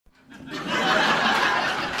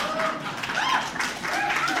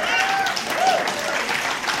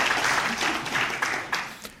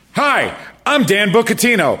I'm Dan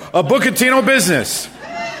Bucatino of Bucatino Business.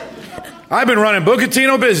 I've been running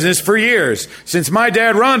Bucatino Business for years, since my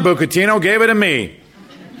dad, Ron Bucatino, gave it to me.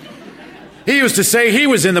 He used to say he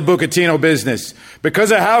was in the Bucatino business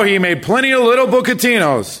because of how he made plenty of little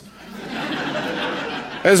Bucatinos,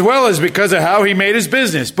 as well as because of how he made his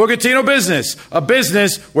business, Bucatino Business, a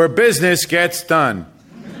business where business gets done.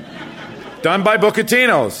 Done by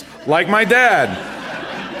Bucatinos, like my dad.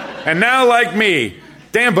 And now like me,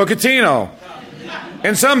 Dan Bucatino.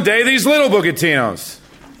 And someday these little Bucatinos.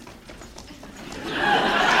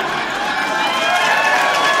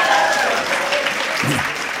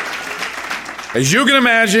 As you can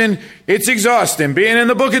imagine, it's exhausting being in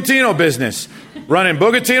the Bucatino business, running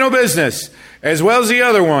Bucatino Business, as well as the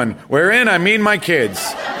other one, wherein I mean my kids.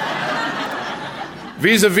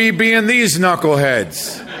 Vis-a-vis being these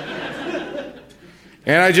knuckleheads.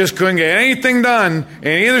 And I just couldn't get anything done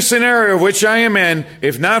in either scenario of which I am in,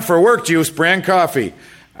 if not for Work Juice brand coffee.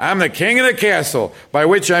 I'm the king of the castle, by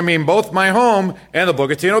which I mean both my home and the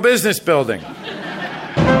Bucatino Business Building.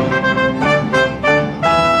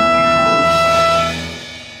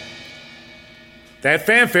 That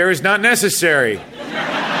fanfare is not necessary.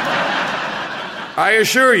 I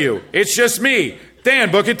assure you, it's just me, Dan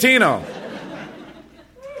Bucatino.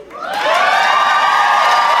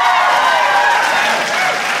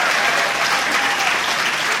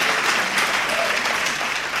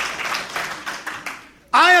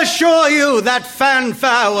 I assure you that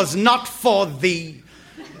fanfare was not for thee.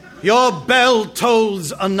 Your bell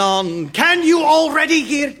tolls anon. Can you already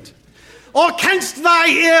hear it? Or canst thy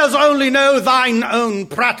ears only know thine own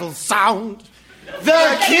prattle sound?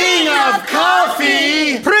 The king of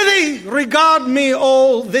coffee! Prithee, regard me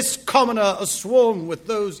all, this commoner, aswarm with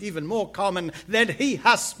those even more common than he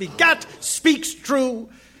has begat, speaks true,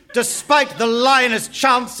 despite the lioness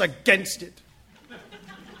chance against it.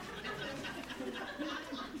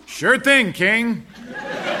 Sure thing, King.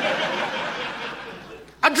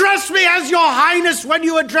 Address me as your highness when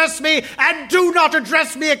you address me, and do not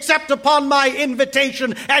address me except upon my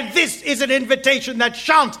invitation, and this is an invitation that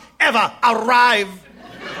shan't ever arrive.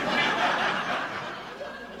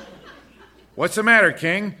 What's the matter,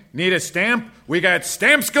 King? Need a stamp? We got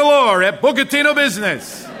stamps galore at Bucatino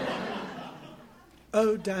Business.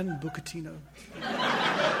 Oh, Dan Bucatino.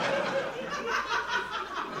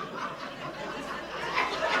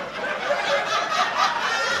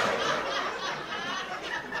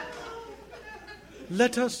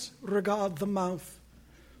 Let us regard the mouth,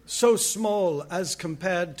 so small as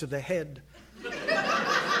compared to the head.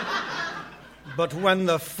 But when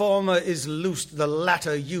the former is loosed, the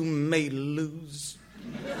latter you may lose.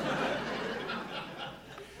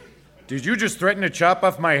 Did you just threaten to chop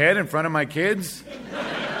off my head in front of my kids?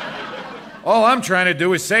 All I'm trying to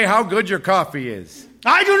do is say how good your coffee is.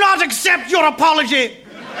 I do not accept your apology.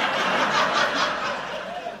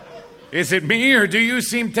 Is it me, or do you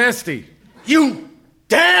seem testy? You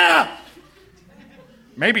dare!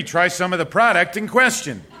 Maybe try some of the product in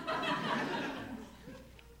question.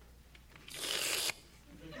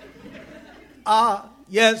 Ah,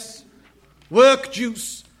 yes, work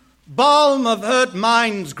juice, balm of hurt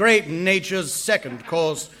minds, great nature's second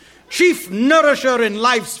course, chief nourisher in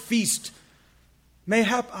life's feast.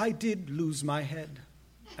 Mayhap I did lose my head,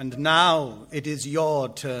 and now it is your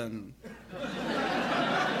turn.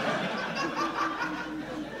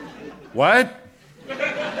 What?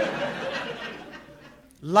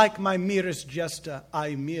 Like my merest jester,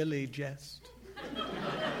 I merely jest.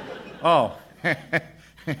 Oh.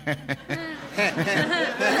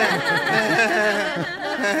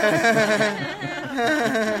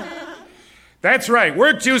 That's right,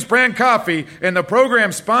 Work Juice brand coffee, and the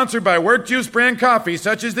program sponsored by Work Juice brand coffee,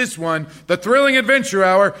 such as this one, the Thrilling Adventure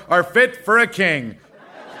Hour, are fit for a king.